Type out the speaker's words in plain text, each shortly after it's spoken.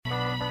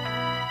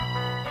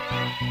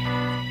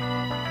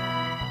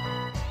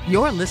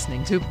You're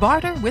listening to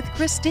Barter with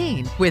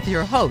Christine with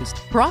your host,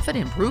 profit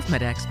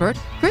improvement expert,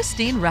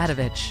 Christine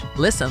Radovich.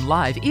 Listen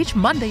live each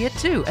Monday at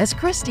 2 as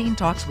Christine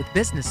talks with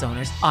business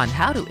owners on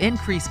how to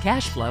increase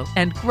cash flow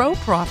and grow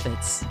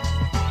profits.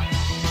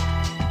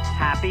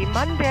 Happy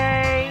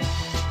Monday!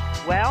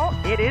 Well,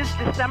 it is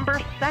December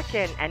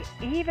 2nd, and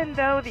even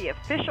though the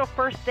official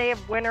first day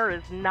of winter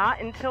is not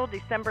until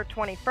December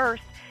 21st,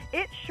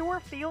 it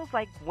sure feels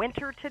like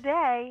winter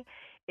today.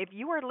 If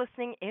you are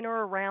listening in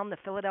or around the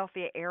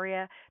Philadelphia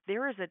area,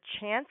 there is a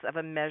chance of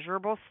a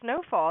measurable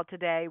snowfall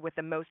today with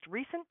the most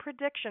recent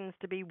predictions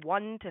to be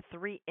 1 to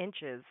 3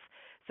 inches.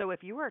 So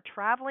if you are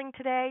traveling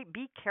today,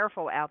 be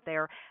careful out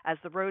there as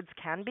the roads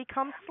can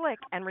become slick,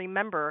 and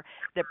remember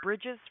that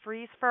bridges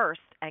freeze first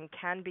and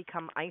can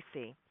become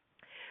icy.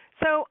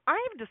 So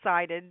I've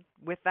decided,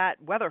 with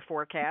that weather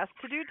forecast,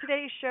 to do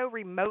today's show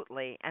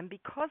remotely, and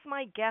because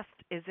my guest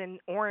is in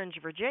Orange,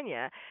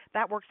 Virginia,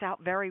 that works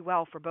out very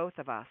well for both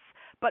of us.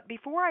 But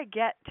before I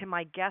get to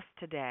my guest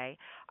today,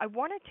 I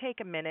want to take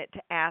a minute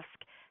to ask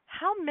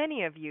how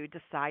many of you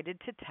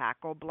decided to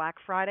tackle Black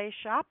Friday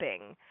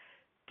shopping?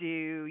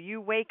 Do you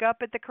wake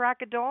up at the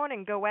crack of dawn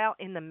and go out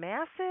in the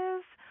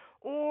masses,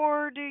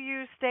 or do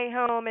you stay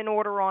home and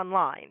order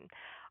online?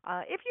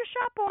 If you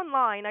shop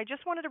online, I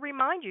just wanted to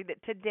remind you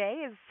that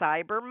today is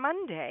Cyber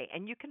Monday,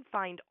 and you can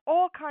find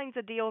all kinds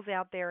of deals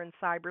out there in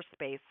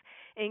cyberspace,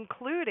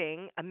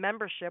 including a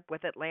membership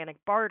with Atlantic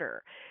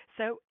Barter.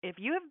 So if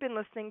you have been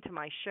listening to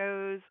my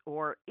shows,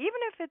 or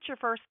even if it's your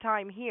first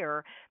time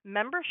here,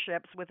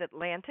 memberships with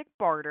Atlantic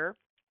Barter,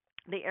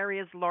 the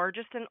area's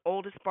largest and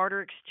oldest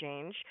barter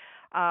exchange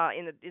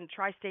in the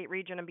tri-state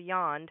region and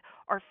beyond,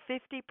 are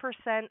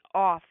 50%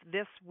 off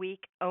this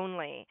week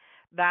only.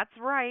 That's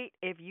right.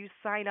 If you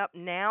sign up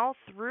now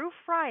through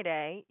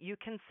Friday, you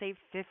can save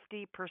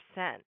 50%.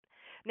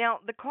 Now,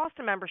 the cost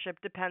of membership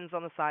depends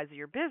on the size of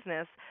your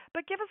business,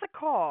 but give us a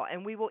call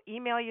and we will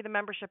email you the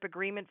membership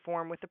agreement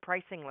form with the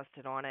pricing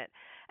listed on it.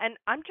 And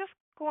I'm just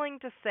going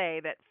to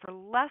say that for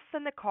less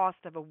than the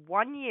cost of a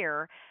 1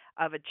 year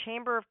of a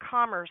Chamber of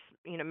Commerce,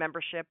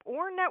 membership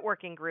or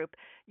networking group,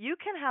 you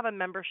can have a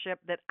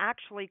membership that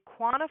actually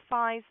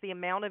quantifies the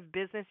amount of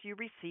business you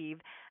receive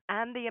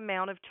and the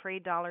amount of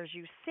trade dollars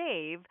you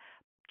save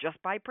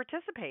just by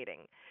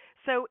participating.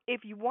 So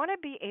if you want to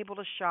be able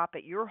to shop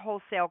at your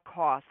wholesale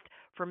cost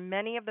for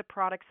many of the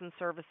products and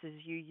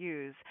services you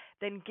use,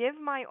 then give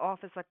my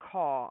office a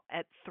call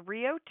at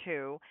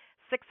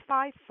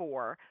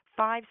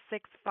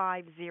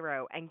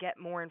 302-654-5650 and get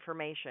more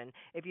information.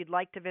 If you'd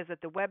like to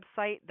visit the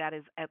website, that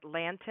is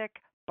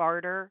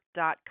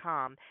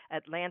AtlanticBarter.com.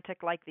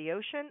 Atlantic like the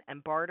ocean,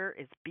 and barter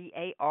is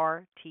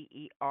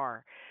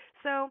B-A-R-T-E-R.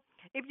 So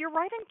if you're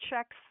writing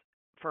checks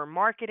for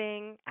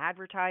marketing,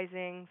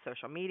 advertising,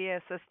 social media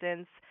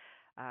assistance,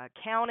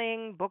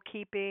 accounting,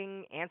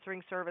 bookkeeping,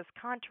 answering service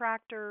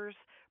contractors,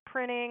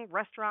 printing,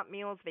 restaurant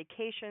meals,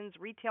 vacations,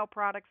 retail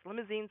products,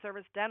 limousine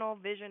service, dental,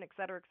 vision,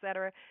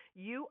 etc.,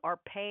 you are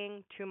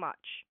paying too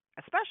much,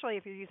 especially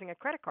if you're using a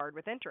credit card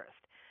with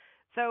interest.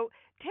 So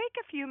take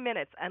a few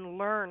minutes and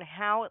learn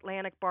how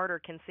Atlantic Barter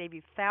can save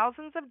you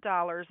thousands of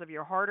dollars of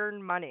your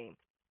hard-earned money.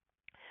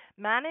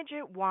 Manage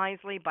it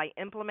wisely by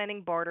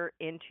implementing barter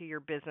into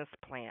your business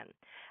plan.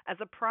 As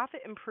a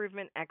profit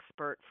improvement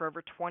expert for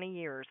over 20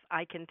 years,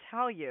 I can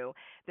tell you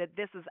that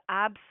this is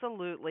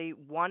absolutely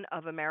one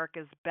of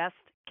America's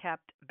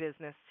best-kept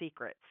business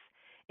secrets.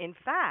 In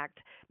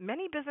fact,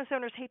 many business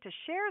owners hate to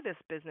share this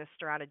business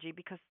strategy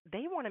because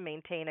they want to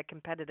maintain a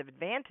competitive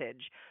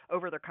advantage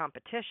over their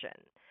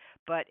competition.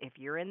 But if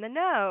you're in the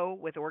know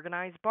with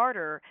organized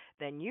barter,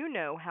 then you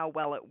know how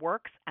well it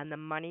works and the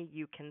money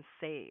you can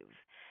save.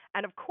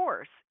 And of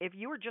course, if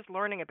you are just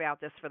learning about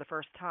this for the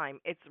first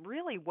time, it's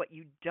really what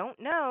you don't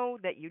know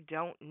that you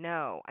don't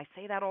know. I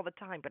say that all the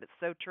time, but it's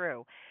so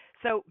true.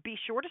 So be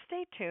sure to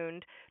stay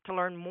tuned to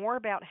learn more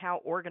about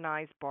how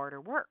organized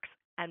barter works.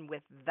 And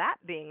with that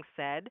being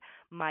said,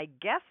 my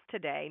guest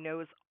today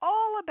knows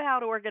all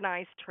about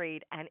organized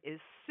trade and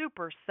is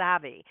super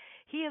savvy.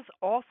 He is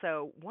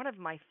also one of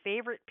my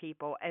favorite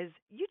people, as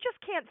you just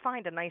can't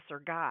find a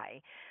nicer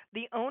guy.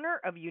 The owner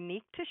of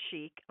Unique to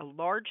Chic, a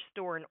large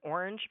store in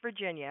Orange,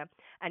 Virginia,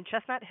 and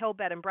Chestnut Hill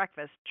Bed and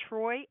Breakfast,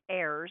 Troy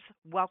Ayres.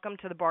 Welcome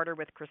to the Barter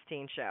with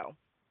Christine show.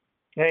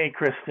 Hey,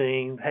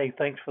 Christine. Hey,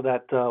 thanks for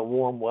that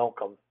warm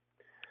welcome.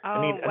 I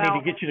need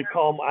to get you to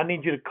call. I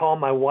need you to call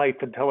my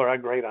wife and tell her how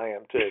great I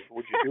am too.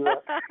 Would you do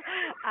that?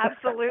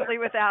 Absolutely,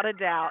 without a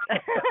doubt.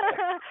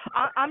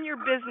 I'm your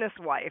business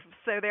wife,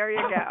 so there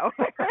you go.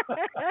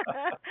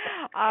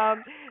 I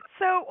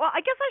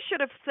guess I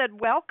should have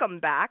said welcome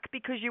back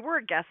because you were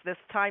a guest this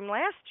time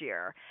last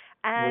year.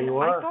 And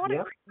I thought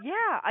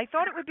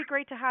it would be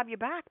great to have you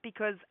back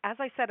because, as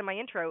I said in my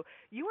intro,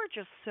 you are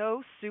just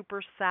so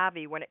super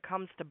savvy when it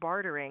comes to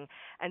bartering.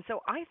 And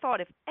so I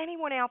thought if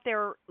anyone out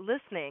there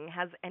listening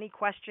has any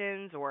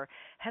questions or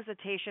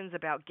hesitations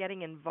about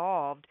getting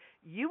involved,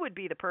 you would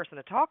be the person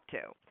to talk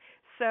to.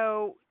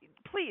 So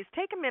please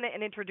take a minute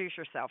and introduce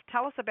yourself.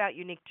 Tell us about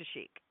Unique to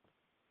Chic.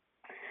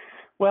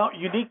 Well,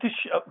 unique to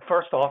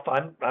first off,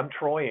 I'm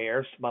Troy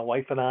Ayres. My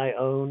wife and I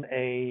own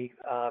a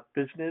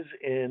business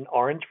in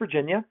Orange,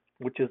 Virginia,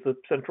 which is the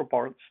central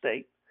part of the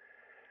state.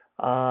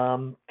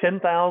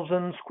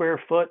 10,000 square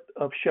foot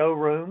of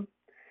showroom,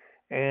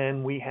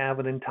 and we have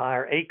an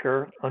entire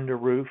acre under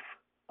roof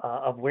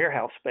of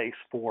warehouse space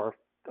for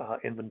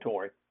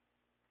inventory.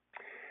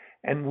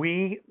 And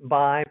we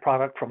buy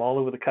product from all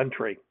over the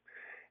country.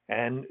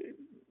 And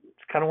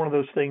it's kind of one of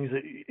those things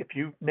that if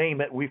you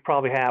name it, we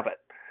probably have it.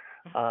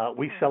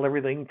 We sell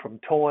everything from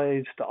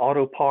toys to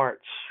auto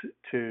parts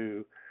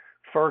to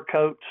fur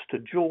coats to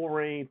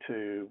jewelry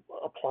to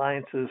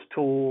appliances,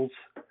 tools.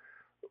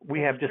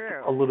 We have just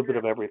a little bit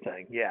of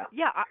everything. Yeah.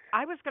 Yeah,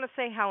 I was going to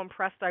say how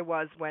impressed I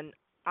was when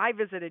I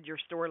visited your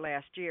store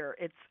last year.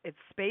 It's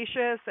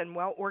spacious and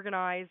well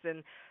organized,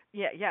 and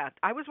yeah.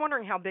 I was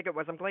wondering how big it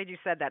was. I'm glad you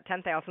said that,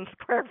 10,000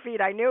 square feet.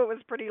 I knew it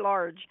was pretty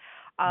large.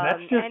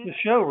 That's just the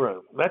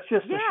showroom. That's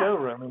just the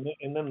showroom,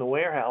 and then the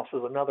warehouse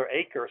is another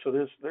acre. So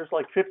there's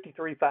like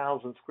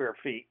 53,000 square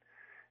feet,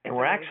 and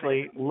we're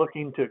actually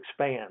looking to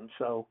expand.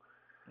 So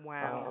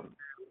wow.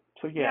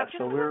 So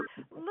we're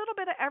a little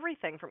bit of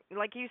everything from,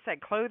 like you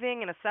said,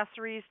 clothing and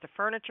accessories to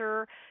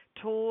furniture,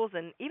 tools,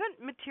 and even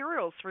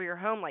materials for your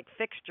home like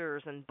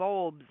fixtures and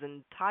bulbs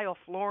and tile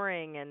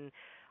flooring and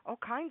all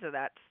kinds of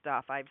that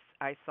stuff. I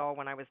saw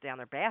when I was down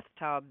there,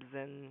 bathtubs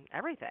and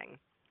everything.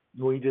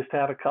 We just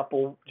had a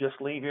couple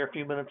just leave here a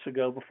few minutes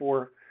ago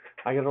before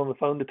I got on the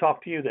phone to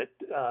talk to you that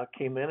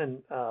came in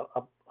and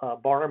a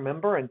barter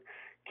member and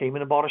came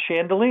in and bought a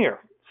chandelier.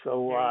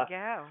 So there you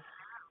go.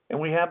 And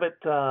we have it.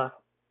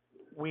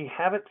 We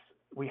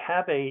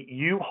have a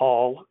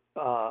U-Haul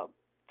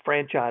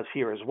franchise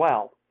here as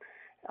well.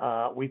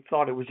 We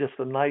thought it was just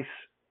a nice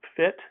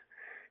fit.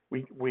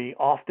 We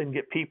often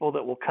get people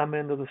that will come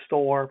into the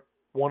store,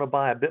 want to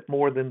buy a bit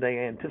more than they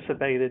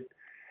anticipated,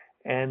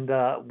 and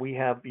we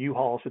have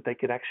U-Hauls that they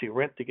can actually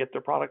rent to get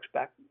their products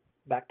back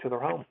to their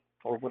home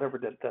or whatever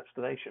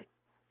destination.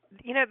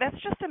 You know, that's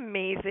just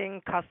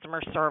amazing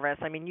customer service.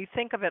 I mean, you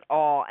think of it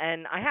all,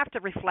 and I have to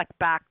reflect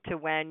back to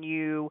when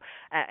you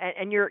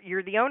and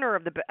you're the owner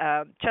of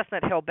the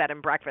Chestnut Hill Bed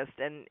and Breakfast,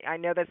 and I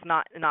know that's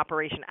not in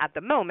operation at the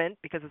moment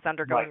because it's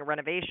undergoing a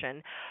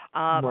renovation.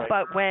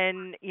 But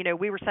when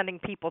we were sending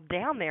people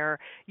down there,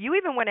 you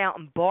even went out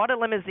and bought a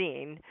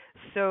limousine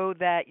so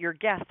that your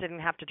guests didn't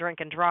have to drink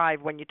and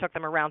drive when you took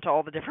them around to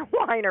all the different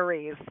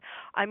wineries.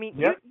 I mean,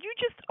 you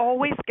just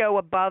always go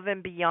above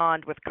and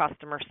beyond with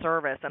customer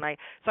service, and I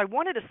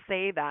wanted to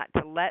say that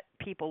to let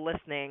people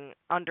listening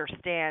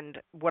understand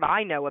what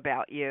I know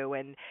about you,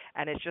 and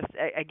it's just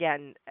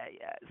again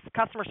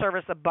customer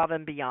service above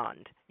and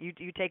beyond. You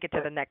take it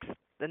to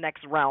the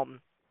next realm.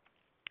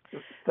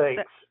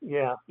 Thanks. So,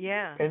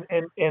 yeah. And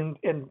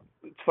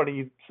it's funny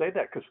you say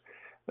that because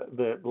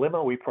the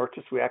limo we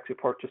actually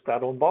purchased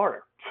that on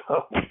barter.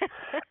 So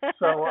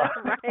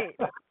right.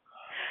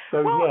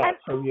 So well,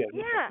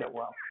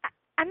 well.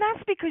 And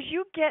that's because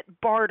you get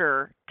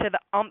barter to the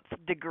umpth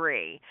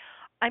degree.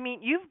 I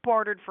mean, you've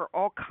bartered for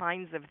all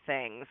kinds of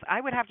things.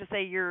 I would have to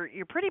say you're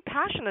pretty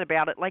passionate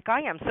about it, like I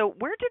am. So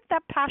where did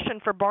that passion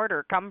for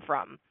barter come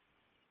from?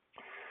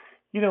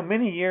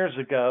 Many years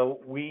ago,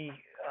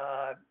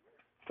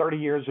 30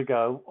 years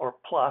ago or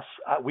plus,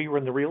 we were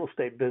in the real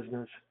estate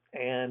business,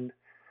 and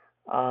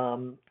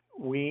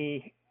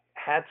we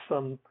had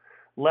some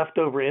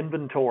leftover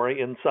inventory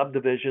in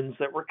subdivisions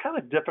that were kind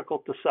of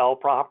difficult to sell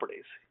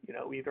properties.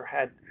 Either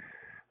had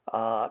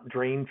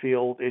drain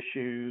field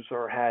issues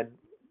or had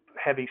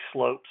heavy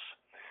slopes.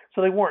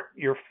 So they weren't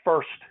your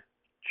first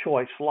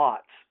choice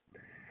lots.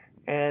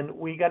 And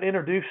we got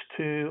introduced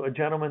to a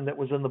gentleman that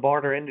was in the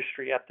barter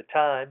industry at the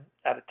time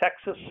out of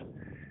Texas.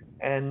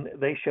 And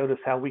they showed us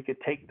how we could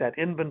take that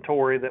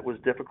inventory that was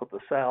difficult to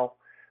sell,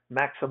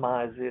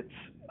 maximize its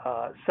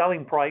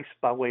selling price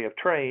by way of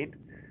trade.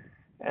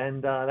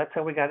 And that's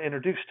how we got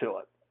introduced to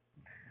it.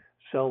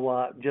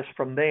 So just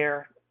from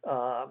there,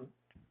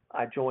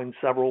 I joined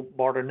several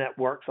barter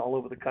networks all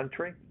over the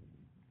country.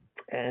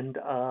 And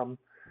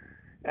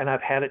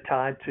I've had it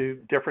tied to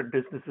different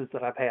businesses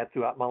that I've had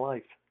throughout my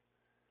life.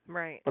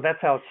 Right. But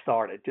that's how it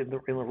started in the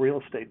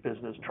real estate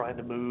business, trying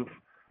to move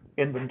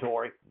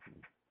inventory.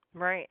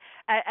 Right.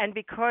 And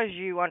because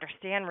you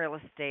understand real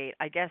estate,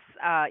 I guess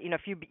a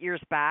few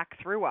years back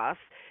through us,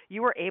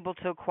 you were able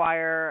to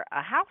acquire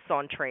a house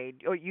on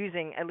trade, or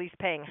using at least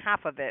paying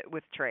half of it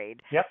with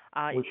trade. Yep.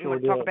 You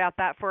want to talk about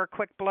that for a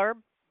quick blurb?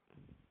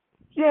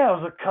 Yeah,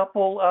 it was a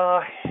couple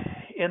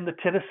in the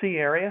Tennessee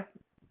area.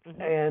 Mm-hmm.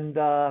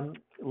 And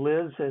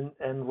Liz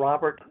and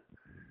Robert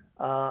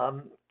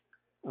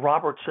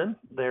Robertson,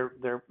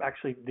 they're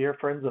actually dear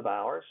friends of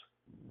ours,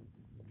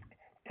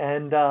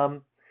 and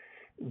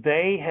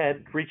they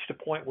had reached a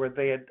point where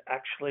they had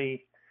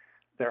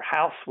their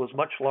house was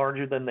much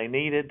larger than they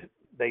needed.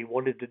 They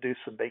wanted to do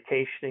some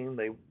vacationing.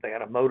 They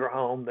had a motor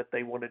home that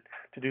they wanted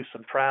to do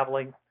some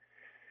traveling.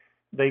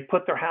 They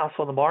put their house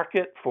on the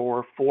market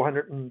for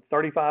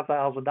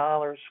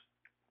 $435,000.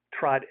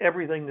 Tried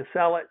everything to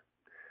sell it.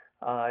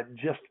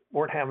 Just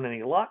weren't having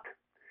any luck.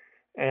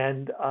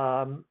 And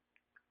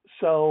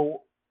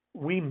so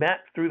we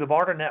met through the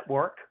barter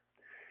network.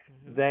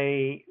 Mm-hmm.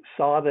 They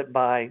saw that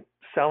by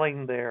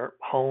selling their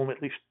home,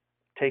 at least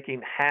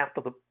taking half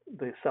of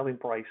the selling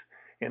price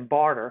in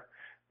barter,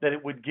 that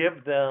it would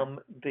give them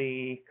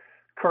the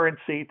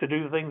currency to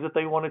do the things that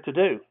they wanted to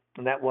do,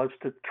 and that was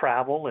to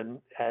travel and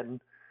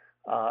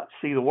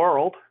see the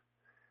world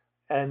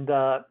and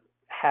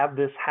have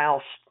this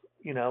house,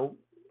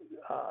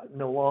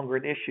 no longer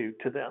an issue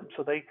to them.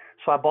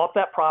 So I bought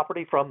that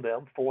property from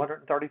them,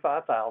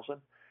 $435,000.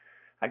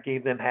 I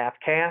gave them half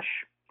cash,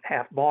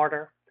 half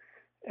barter,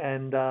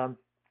 and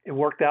it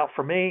worked out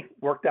for me.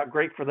 Worked out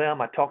great for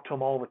them. I talk to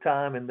them all the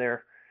time, and they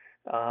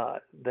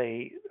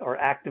are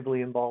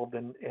actively involved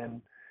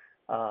in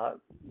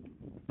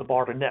the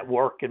barter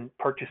network and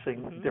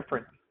purchasing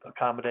different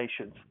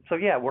accommodations. So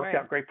yeah, it worked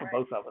out great for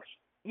both of us.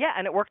 Yeah,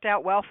 and it worked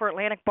out well for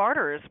Atlantic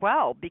Barter as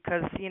well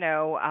because,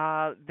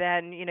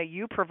 then,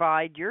 you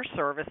provide your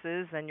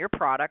services and your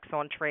products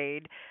on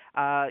trade,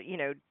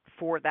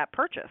 for that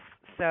purchase.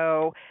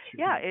 So,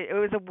 yeah, it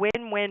was a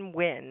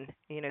win-win-win,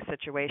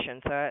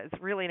 situation. So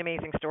it's really an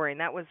amazing story.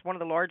 And that was one of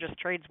the largest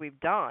trades we've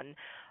done,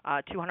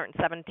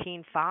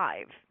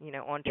 217.5,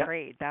 on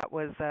trade. That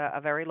was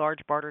a very large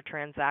barter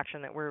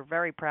transaction that we're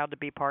very proud to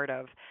be part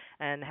of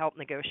and help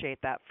negotiate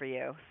that for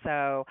you.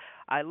 So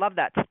I love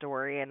that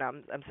story, and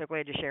I'm so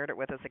glad you shared it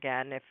with us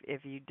again.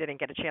 If you didn't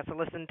get a chance to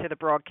listen to the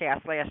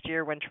broadcast last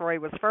year when Troy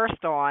was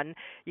first on,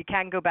 you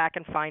can go back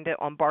and find it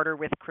on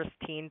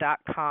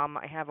barterwithchristine.com.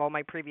 I have all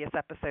my previous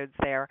episodes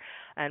there,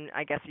 and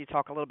I guess you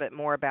talk a little bit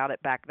more about it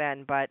back then.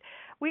 But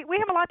we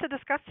have a lot to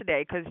discuss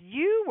today because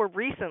you were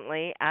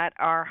recently at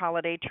our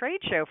holiday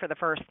trade show for the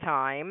first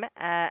time,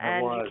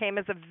 and you came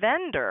as a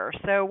vendor.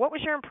 So what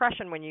was your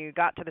impression when you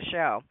got to the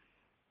show?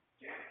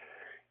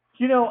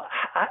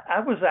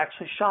 I was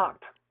actually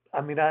shocked.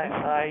 I mean,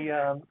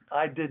 I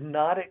did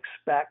not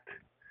expect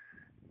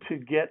to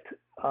get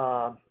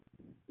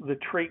the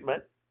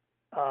treatment.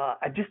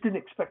 I just didn't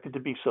expect it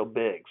to be so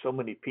big, so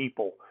many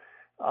people.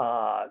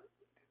 When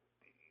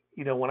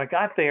I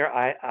got there,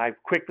 I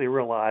quickly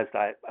realized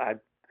I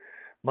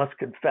must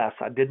confess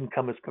I didn't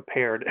come as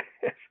prepared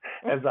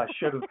as I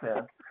should have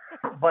been.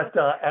 But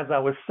as I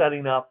was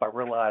setting up, I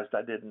realized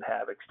I didn't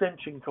have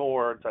extension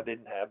cords. I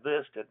didn't have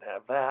this, didn't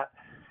have that.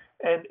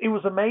 And it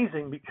was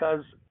amazing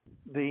because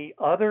the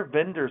other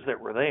vendors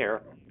that were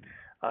there,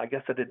 I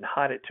guess I didn't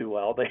hide it too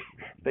well.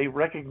 They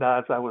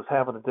recognized I was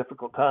having a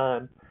difficult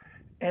time,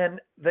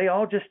 and they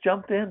all just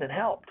jumped in and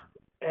helped.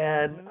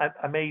 And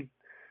I made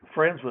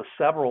friends with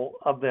several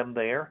of them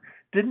there.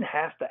 Didn't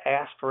have to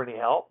ask for any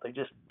help. They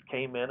just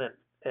came in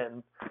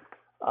and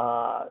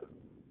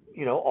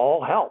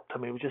all helped. I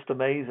mean, it was just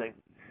amazing.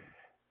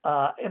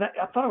 And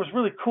I thought it was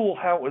really cool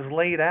how it was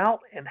laid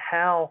out and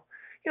how,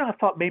 I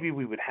thought maybe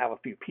we would have a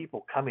few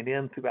people coming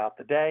in throughout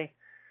the day.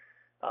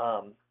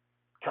 And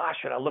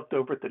I looked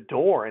over at the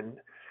door,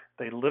 and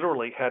they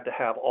literally had to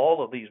have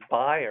all of these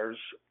buyers,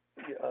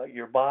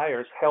 your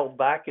buyers, held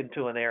back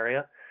into an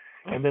area,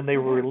 and then they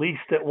were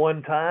released at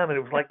one time, and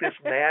it was like this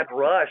mad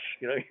rush.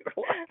 You're like,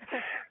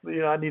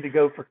 I need to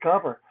go for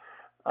cover.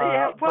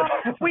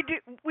 We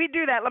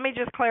do that. Let me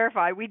just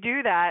clarify. We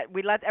do that.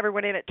 We let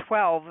everyone in at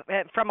 12.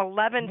 From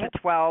 11 to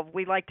 12,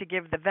 we like to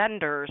give the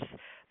vendors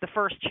the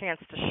first chance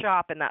to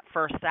shop in that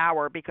first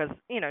hour because,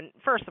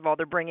 first of all,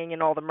 they're bringing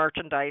in all the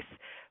merchandise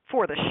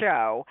for the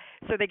show,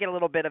 so they get a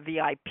little bit of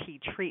VIP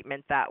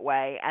treatment that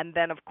way. And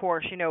then, of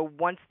course,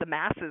 once the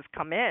masses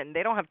come in,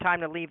 they don't have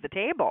time to leave the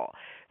table.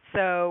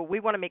 So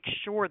we want to make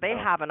sure they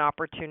have an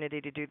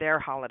opportunity to do their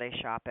holiday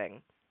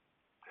shopping.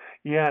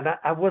 Yeah, and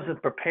I wasn't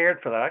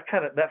prepared for that.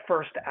 That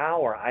first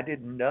hour, I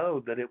didn't know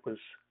that it was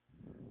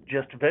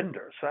just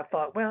vendors. So I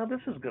thought, well,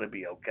 this is going to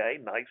be okay,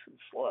 nice and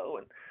slow.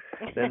 And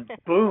then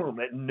boom,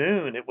 at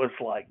noon, it was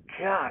like,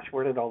 gosh,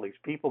 where did all these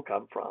people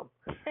come from?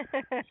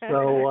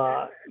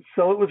 So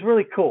it was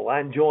really cool. I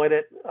enjoyed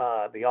it.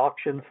 The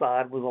auction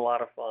side was a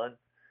lot of fun.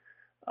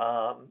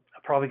 I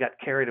probably got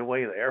carried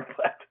away there,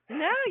 but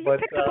no, you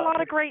picked up a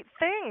lot of great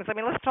things. I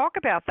mean, let's talk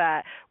about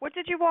that. What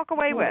did you walk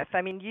away with?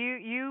 I mean,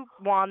 you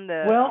won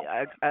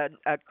a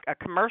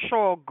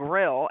commercial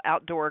grill,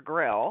 outdoor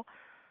grill.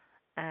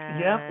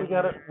 Yeah,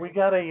 we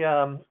got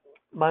a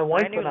my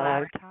wife and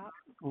I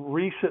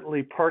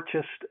recently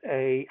purchased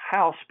a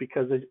house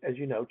because, as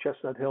you know,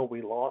 Chestnut Hill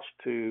we lost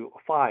to a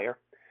fire,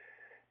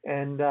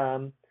 and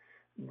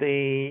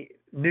the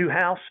new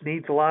house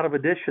needs a lot of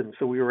additions.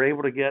 So we were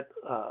able to get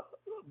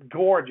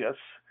gorgeous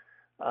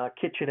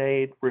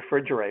KitchenAid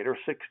refrigerator,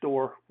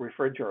 6-door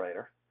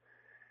refrigerator.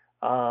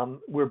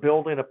 We're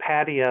building a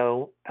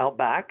patio out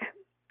back,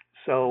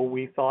 so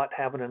we thought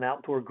having an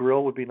outdoor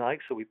grill would be nice,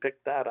 so we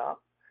picked that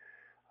up.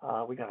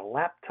 We got a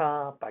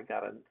laptop. I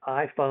got an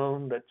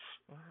iPhone that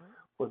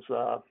was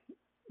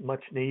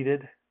much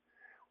needed.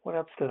 What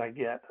else did I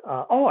get?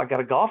 I got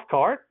a golf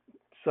cart.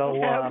 So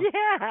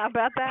how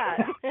about that?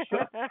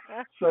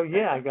 so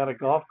I got a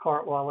golf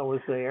cart while I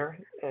was there,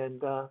 and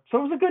so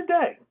it was a good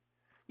day.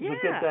 It was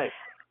a good day.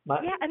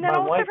 And then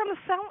also from the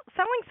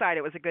selling side,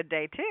 it was a good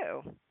day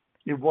too.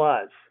 It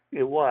was.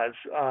 It was.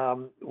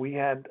 We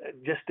had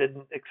just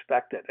didn't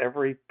expect it.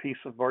 Every piece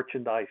of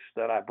merchandise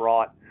that I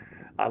brought,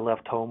 I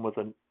left home with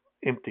an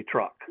empty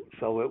truck.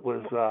 So it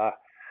was.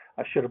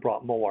 I should have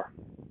brought more.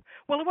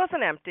 Well, it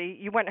wasn't empty.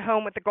 You went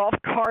home with the golf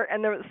cart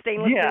and the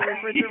stainless Yeah. steel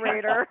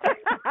refrigerator.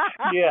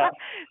 Yeah.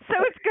 So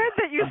it's good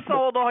that you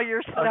sold all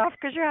your stuff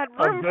because you had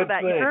room for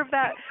that. Thing. You drove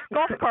that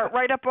golf cart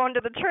right up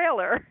onto the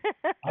trailer.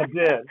 I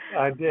did.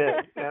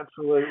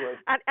 Absolutely.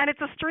 And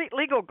it's a street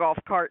legal golf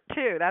cart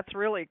too. That's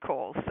really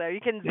cool. So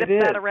you can zip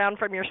that around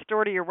from your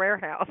store to your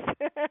warehouse.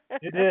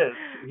 It is.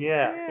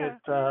 Yeah.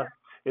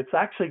 It's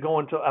actually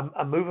going to.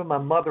 I'm moving my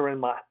mother in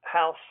my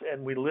house,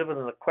 and we live in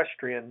an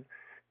equestrian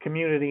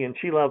community, and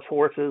she loves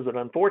horses, and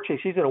unfortunately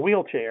she's in a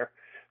wheelchair,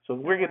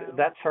 so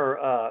that's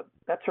her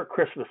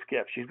Christmas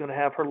gift. She's going to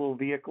have her little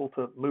vehicle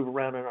to move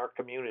around in our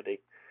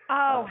community.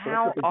 Oh,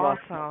 how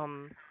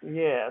awesome.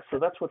 Yeah, so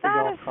that's what the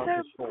golf cart is for. That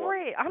is so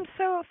great. I'm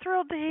so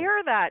thrilled to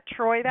hear that,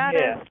 Troy. That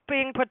is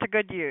being put to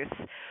good use.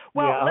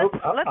 Well, yeah,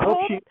 let's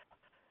hold.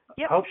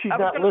 I hope she's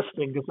not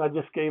listening because I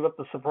just gave up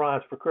the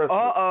surprise for Christmas.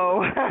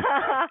 Uh-oh.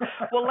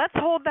 Well, let's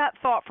hold that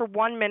thought for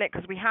 1 minute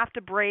because we have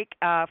to break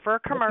for a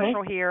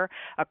commercial here,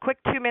 a quick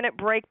 2-minute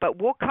break, but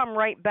we'll come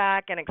right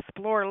back and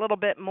explore a little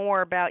bit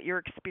more about your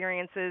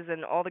experiences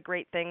and all the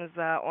great things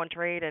on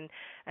trade and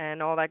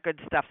all that good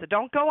stuff. So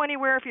don't go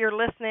anywhere if you're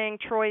listening.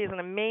 Troy is an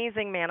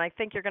amazing man. I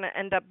think you're going to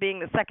end up being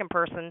the second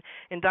person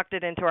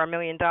inducted into our $1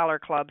 Million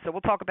Club. So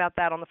we'll talk about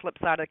that on the flip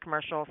side of the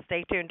commercial.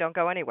 Stay tuned. Don't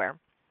go anywhere.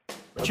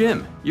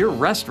 Jim, your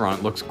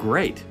restaurant looks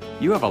great.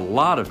 You have a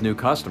lot of new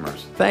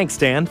customers. Thanks,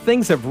 Dan.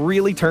 Things have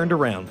really turned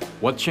around.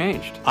 What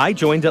changed? I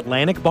joined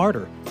Atlantic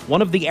Barter,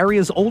 one of the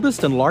area's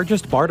oldest and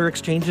largest barter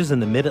exchanges in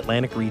the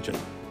Mid-Atlantic region.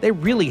 They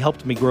really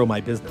helped me grow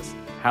my business.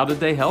 How did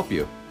they help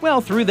you?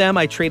 Well, through them,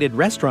 I traded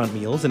restaurant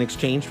meals in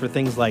exchange for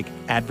things like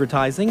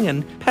advertising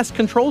and pest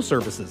control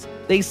services.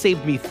 They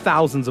saved me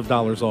thousands of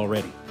dollars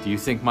already. Do you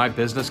think my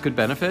business could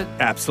benefit?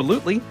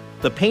 Absolutely.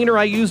 The painter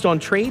I used on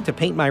trade to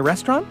paint my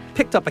restaurant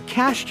picked up a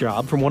cash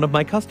job from one of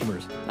my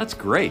customers. That's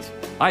great.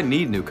 I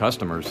need new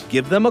customers.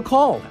 Give them a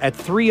call at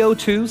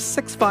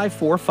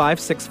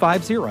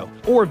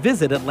 302-654-5650 or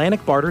visit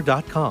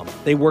AtlanticBarter.com.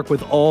 They work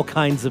with all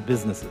kinds of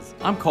businesses.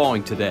 I'm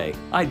calling today.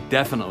 I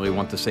definitely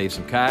want to save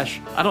some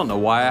cash. I don't know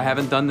why I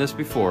haven't done this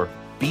before.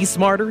 Be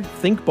smarter,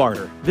 think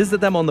barter.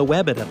 Visit them on the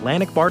web at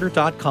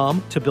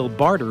AtlanticBarter.com to build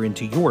barter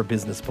into your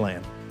business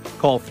plan.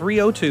 Call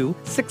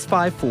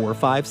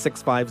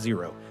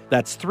 302-654-5650.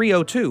 That's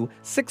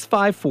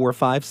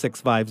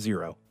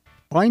 302-654-5650.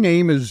 My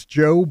name is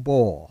Joe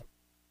Ball.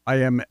 I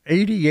am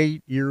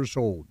 88 years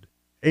old.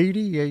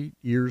 88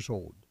 years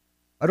old.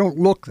 I don't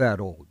look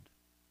that old,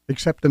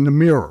 except in the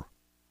mirror.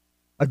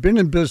 I've been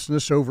in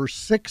business over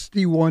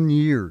 61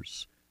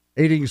 years,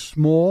 aiding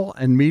small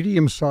and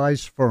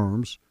medium-sized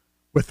firms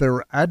with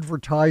their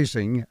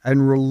advertising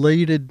and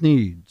related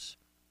needs.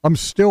 I'm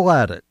still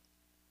at it.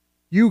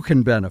 You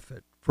can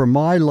benefit from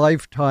my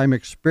lifetime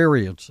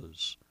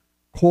experiences.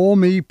 Call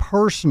me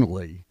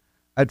personally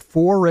at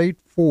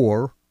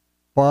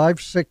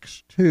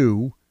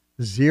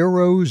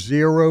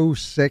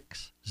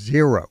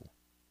 484-562-0060.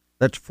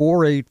 That's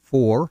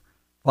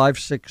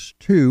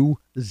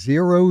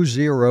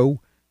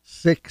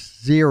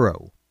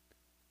 484-562-0060.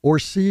 Or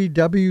see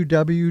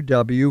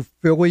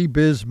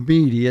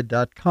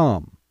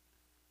www.phillybizmedia.com.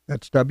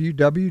 That's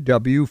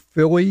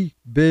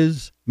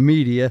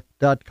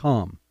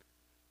www.phillybizmedia.com.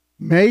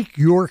 Make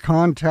your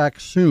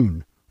contact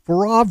soon.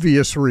 For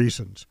obvious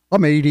reasons.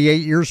 I'm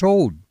 88 years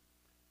old.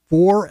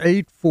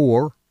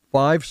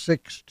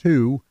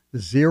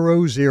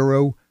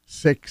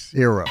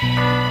 484-562-0060.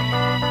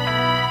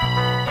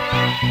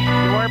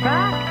 You are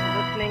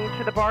back listening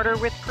to the Barter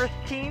with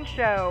Christine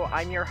show.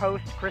 I'm your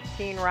host,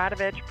 Christine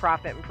Radovich,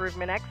 profit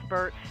improvement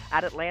expert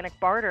at Atlantic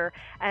Barter.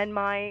 And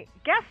my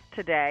guest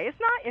today is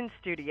not in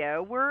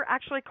studio. We're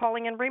actually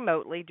calling in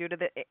remotely due to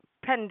the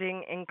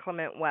pending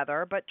inclement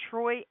weather. But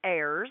Troy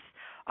Ayres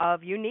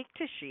of Unique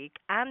to Chic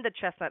and the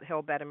Chestnut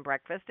Hill Bed and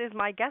Breakfast is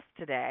my guest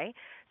today.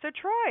 So,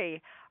 Troy,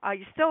 are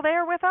you still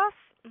there with us?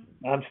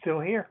 I'm still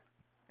here.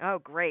 Oh,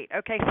 great.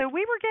 Okay, so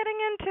we were getting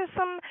into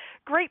some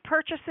great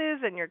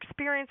purchases and your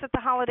experience at the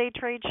holiday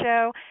trade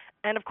show.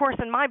 And, of course,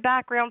 in my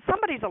background,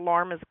 somebody's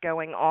alarm is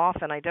going off,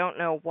 and I don't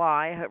know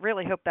why. I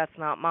really hope that's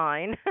not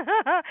mine.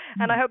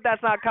 And I hope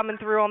that's not coming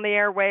through on the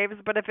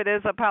airwaves. But if it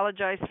is, I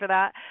apologize for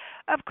that.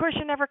 Of course,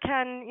 you never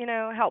can,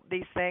 help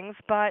these things,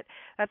 but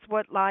that's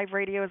what live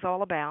radio is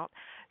all about.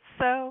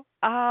 So,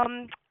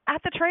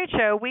 at the trade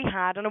show, we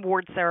had an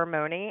award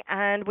ceremony,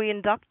 and we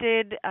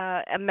inducted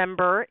a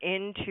member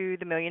into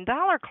the $1 Million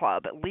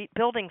Club, Elite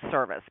Building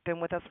Service. Been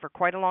with us for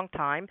quite a long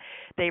time.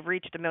 They've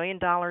reached $1 million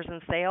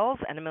in sales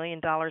and $1 million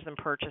in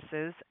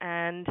purchases.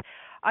 And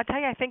I'll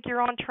tell you, I think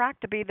you're on track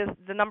to be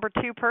the number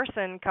 2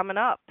 person coming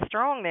up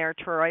strong there,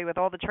 Troy, with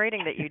all the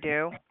trading that you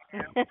do.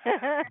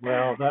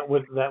 Well,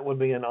 that would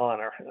be an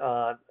honor.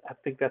 I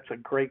think that's a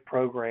great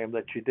program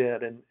that you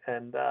did,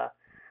 and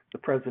the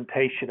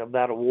presentation of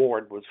that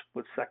award was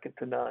second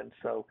to none.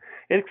 So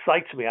it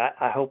excites me.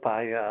 I hope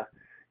I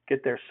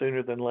get there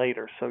sooner than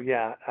later. So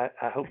yeah,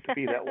 I hope to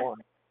be that one.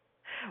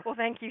 Well,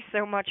 thank you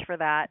so much for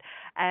that.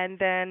 And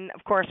then,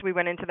 of course, we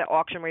went into the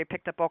auction where you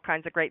picked up all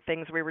kinds of great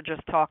things we were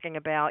just talking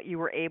about. You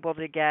were able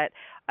to get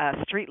a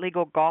street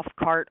legal golf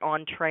cart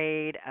on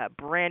trade, a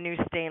brand new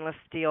stainless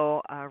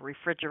steel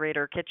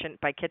refrigerator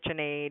by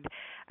KitchenAid,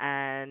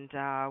 and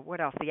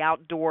what else? The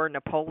outdoor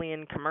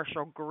Napoleon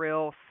commercial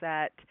grill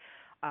set.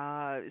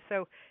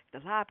 So the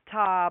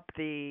laptop,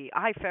 the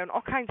iPhone,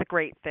 all kinds of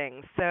great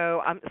things.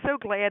 So I'm so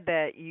glad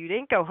that you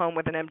didn't go home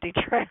with an empty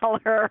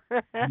trailer.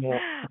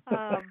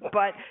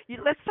 But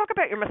let's talk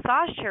about your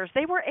massage chairs.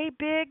 They were a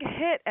big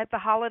hit at the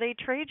holiday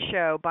trade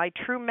show by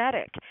True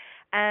Medic.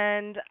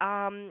 And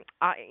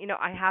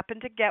I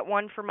happened to get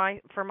one for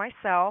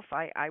myself.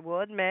 I will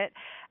admit,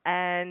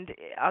 and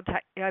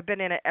I've been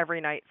in it every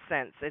night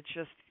since. It's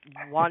just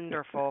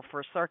wonderful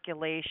for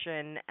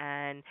circulation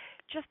and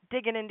just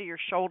digging into your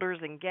shoulders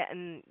and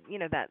getting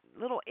that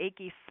little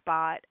achy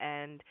spot.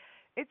 And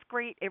it's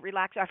great. It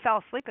relaxes. I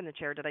fell asleep in the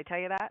chair. Did I tell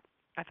you that?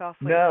 I fell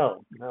asleep.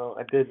 No,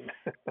 I didn't.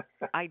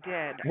 I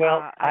did.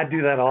 Well, I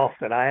do that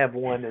often. I have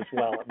one as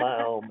well at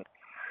my home.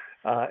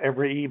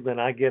 Every evening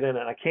I get in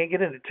it. I can't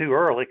get in it too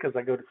early because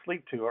I go to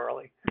sleep too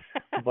early.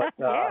 But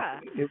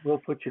it will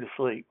put you to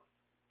sleep.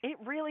 It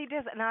really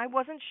does. And I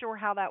wasn't sure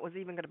how that was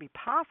even going to be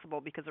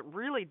possible because it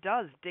really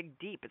does dig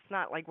deep. It's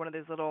not like one of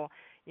those little,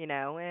 you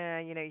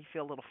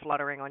feel a little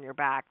fluttering on your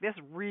back. This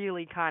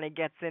really kind of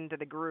gets into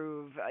the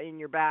groove in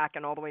your back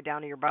and all the way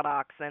down to your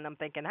buttocks. And I'm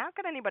thinking, how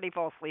could anybody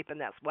fall asleep in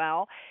this?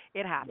 Well,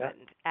 it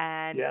happened.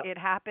 Yeah. And it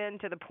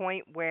happened to the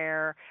point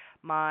where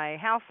my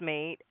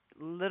housemate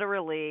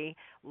literally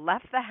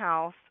left the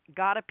house,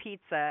 got a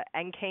pizza,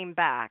 and came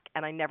back,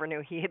 and I never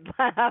knew he had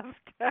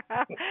left.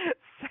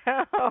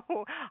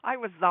 So I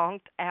was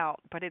zonked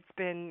out, but it's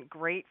been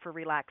great for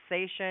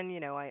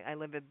relaxation. I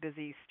live a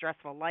busy,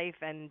 stressful life,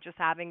 and just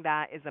having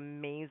that is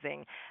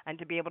amazing. And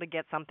to be able to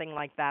get something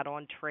like that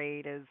on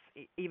trade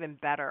is even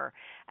better.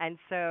 And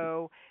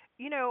so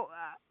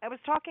I was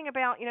talking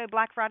about,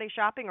 Black Friday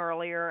shopping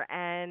earlier,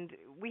 and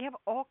we have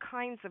all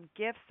kinds of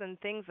gifts and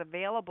things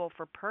available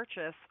for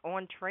purchase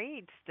on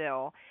trade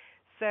still.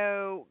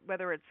 So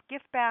whether it's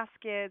gift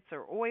baskets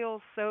or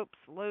oils, soaps,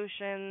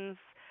 lotions,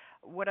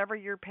 whatever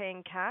you're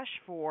paying cash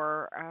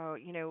for,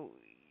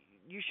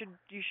 you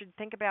should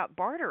think about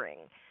bartering.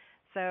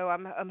 So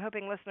I'm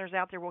hoping listeners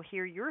out there will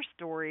hear your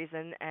stories,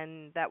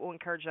 and that will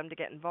encourage them to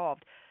get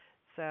involved.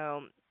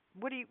 So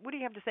What do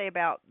you have to say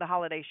about the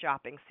holiday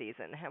shopping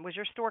season? Was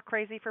your store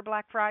crazy for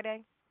Black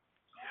Friday?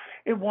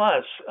 It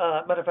was.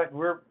 Matter of fact,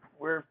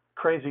 we're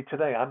crazy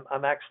today.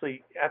 I'm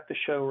actually at the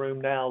showroom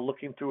now,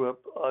 looking through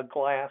a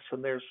glass,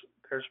 and there's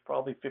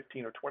probably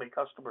 15 or 20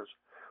 customers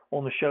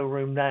on the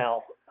showroom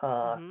now,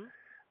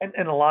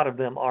 and a lot of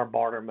them are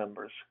barter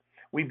members.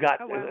 We've got,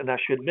 and I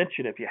should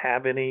mention, if you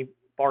have any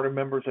barter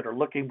members that are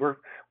looking, we're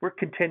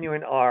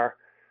continuing our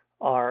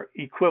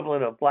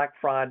equivalent of Black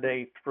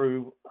Friday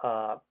through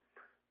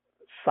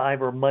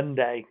Cyber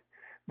Monday.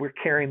 We're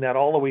carrying that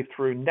all the way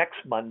through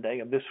next Monday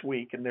of this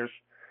week, and there's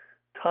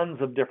tons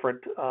of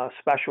different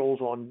specials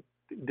on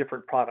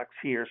different products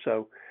here.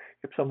 So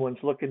if someone's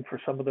looking for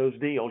some of those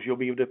deals, you'll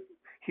be able to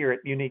hear it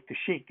Unique to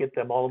Chic, get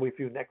them all the way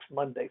through next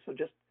Monday. So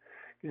just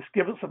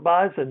give us a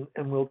buzz, and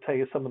we'll tell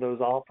you some of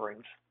those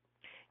offerings.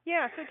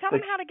 Yeah, so tell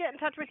them how to get in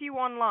touch with you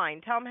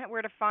online. Tell them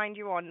where to find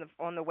you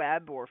on the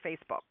web or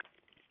Facebook.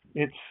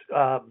 It's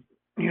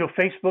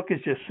Facebook is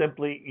just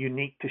simply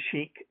Unique to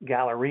Chic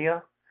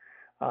Galleria.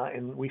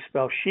 And we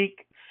spell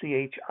Chic,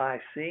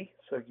 C-H-I-C,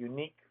 so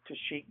Unique to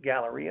Chic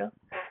Galleria.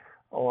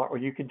 Or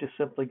you can just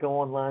simply go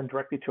online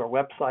directly to our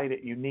website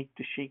at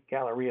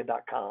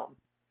uniquetochicgalleria.com.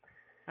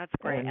 That's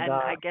great. And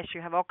I guess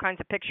you have all kinds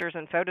of pictures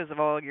and photos of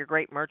all your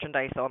great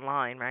merchandise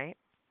online, right?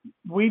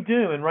 We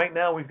do, and right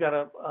now we've got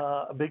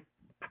a big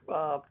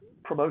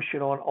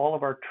promotion on all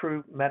of our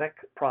True Medic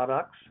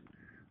products.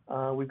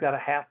 We've got a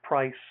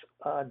half-price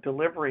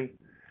delivery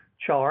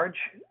charge.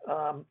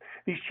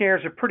 These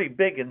chairs are pretty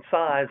big in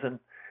size,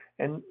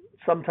 and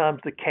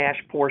sometimes the cash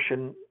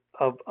portion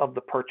of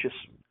the purchase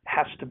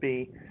has to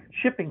be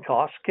shipping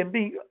costs can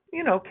be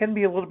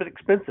a little bit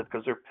expensive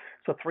because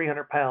it's a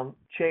 300-pound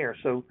chair.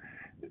 So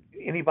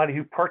anybody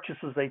who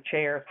purchases a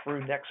chair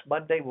through next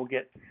Monday will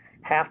get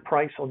half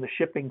price on the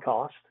shipping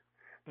cost.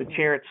 The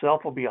chair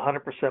itself will be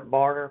 100%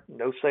 barter,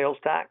 no sales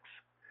tax.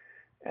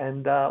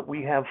 And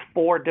we have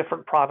 4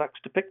 different products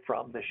to pick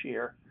from this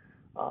year,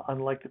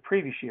 unlike the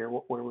previous year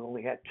where we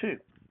only had 2.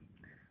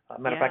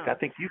 Matter of fact, I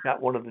think you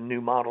got one of the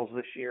new models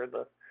this year,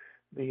 the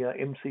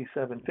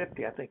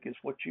MC750, I think is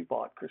what you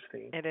bought,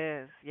 Christine. It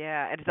is,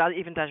 yeah. It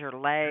even does your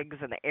legs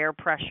and the air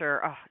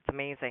pressure. Oh, it's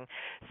amazing.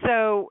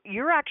 So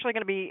you're actually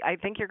going to I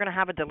think you're going to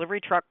have a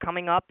delivery truck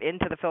coming up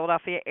into the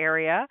Philadelphia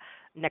area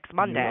next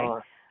Monday.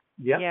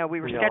 Yep, Yeah, we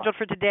were we scheduled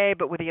for today,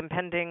 but with the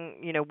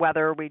impending,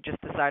 weather, we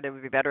just decided it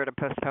would be better to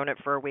postpone it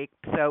for a week.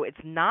 So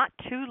it's not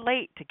too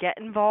late to get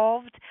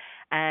involved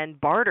and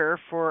barter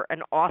for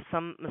an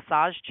awesome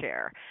massage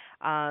chair.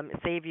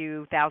 Save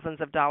you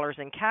thousands of dollars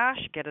in cash,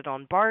 get it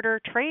on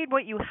barter, trade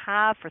what you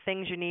have for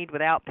things you need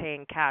without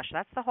paying cash.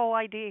 That's the whole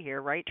idea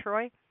here, right,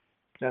 Troy?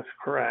 That's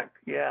correct.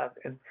 Yeah,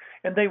 and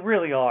they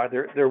really are.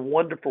 They're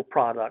wonderful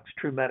products.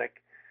 True Medic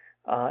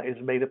is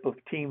made up of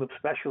a team of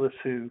specialists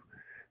who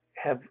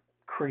have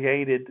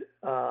created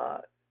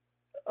a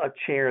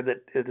chair that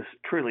is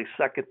truly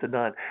second to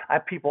none. I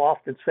have people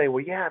often say,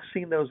 "Well, yeah, I've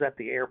seen those at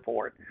the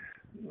airport."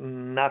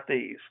 Not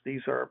these.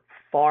 These are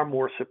far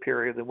more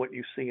superior than what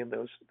you see in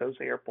those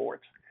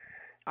airports.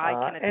 I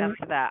can attest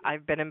to that.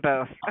 I've been in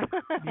both.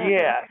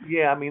 yeah.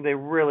 I mean, they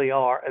really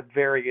are a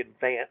very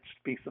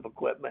advanced piece of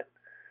equipment.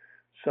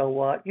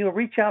 So,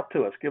 reach out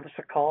to us. Give us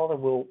a call,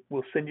 and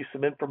we'll send you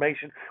some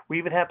information. We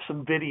even have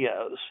some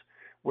videos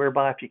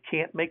whereby if you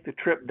can't make the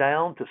trip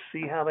down to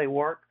see how they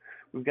work,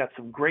 we've got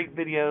some great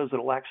videos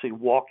that will actually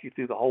walk you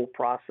through the whole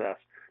process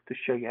to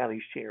show you how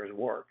these chairs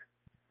work.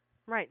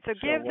 Right. So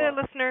give the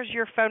listeners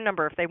your phone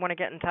number if they want to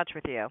get in touch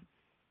with you.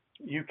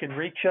 You can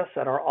reach us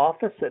at our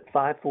office at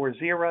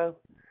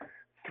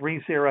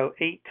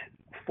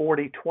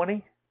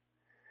 540-308-4020.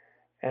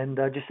 And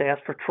just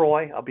ask for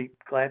Troy. I'll be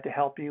glad to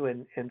help you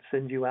and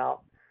send you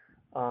out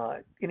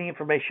any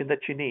information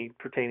that you need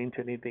pertaining to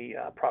any of the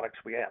products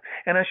we have.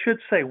 And I should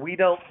say, we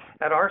don't,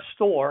 at our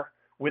store,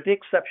 with the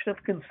exception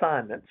of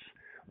consignments,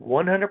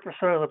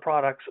 100% of the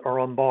products are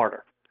on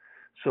barter.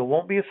 So it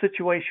won't be a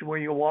situation where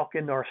you walk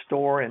into our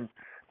store and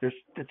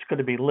it's going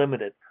to be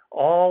limited.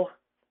 All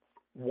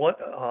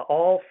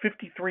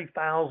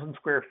 53,000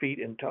 square feet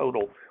in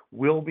total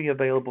will be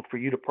available for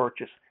you to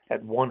purchase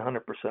at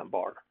 100%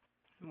 barter.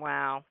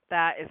 Wow,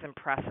 that is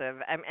impressive.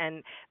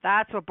 And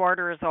that's what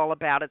barter is all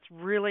about. It's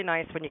really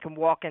nice when you can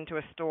walk into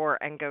a store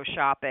and go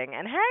shopping.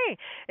 And, hey,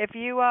 if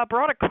you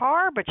brought a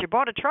car but you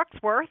bought a truck's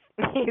worth,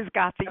 he's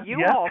got the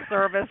U-Haul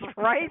service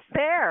right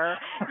there.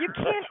 You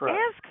can't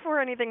ask for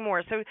anything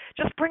more. So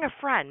just bring a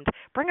friend.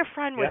 Bring a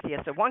friend with you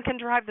so one can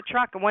drive the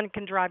truck and one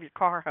can drive your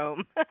car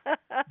home.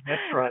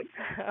 That's right.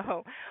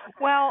 So,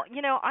 well,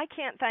 I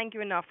can't thank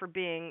you enough for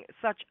being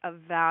such a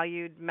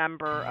valued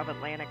member of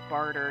Atlantic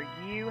Barter.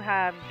 You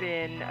have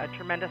been a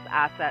tremendous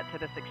asset to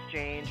this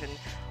exchange and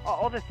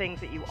all the things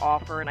that you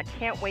offer, and I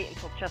can't wait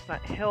until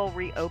Chestnut Hill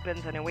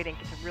reopens. I know we didn't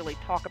get to really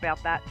talk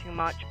about that too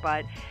much,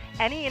 but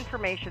any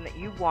information that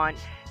you want,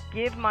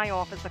 give my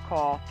office a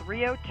call,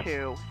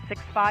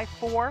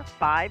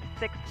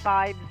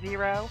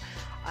 302-654-5650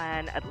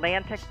 and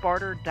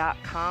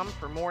atlanticbarter.com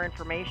for more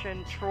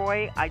information.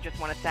 Troy, I just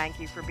want to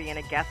thank you for being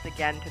a guest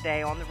again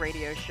today on the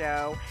radio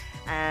show.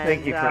 And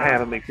thank you for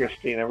having me,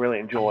 Christine. I really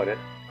enjoyed it.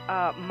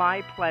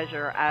 My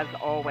pleasure, as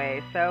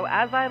always. So,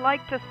 as I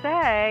like to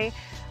say,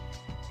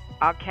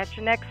 I'll catch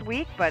you next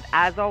week. But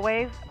as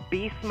always,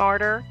 be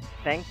smarter,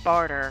 think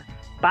barter.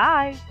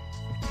 Bye.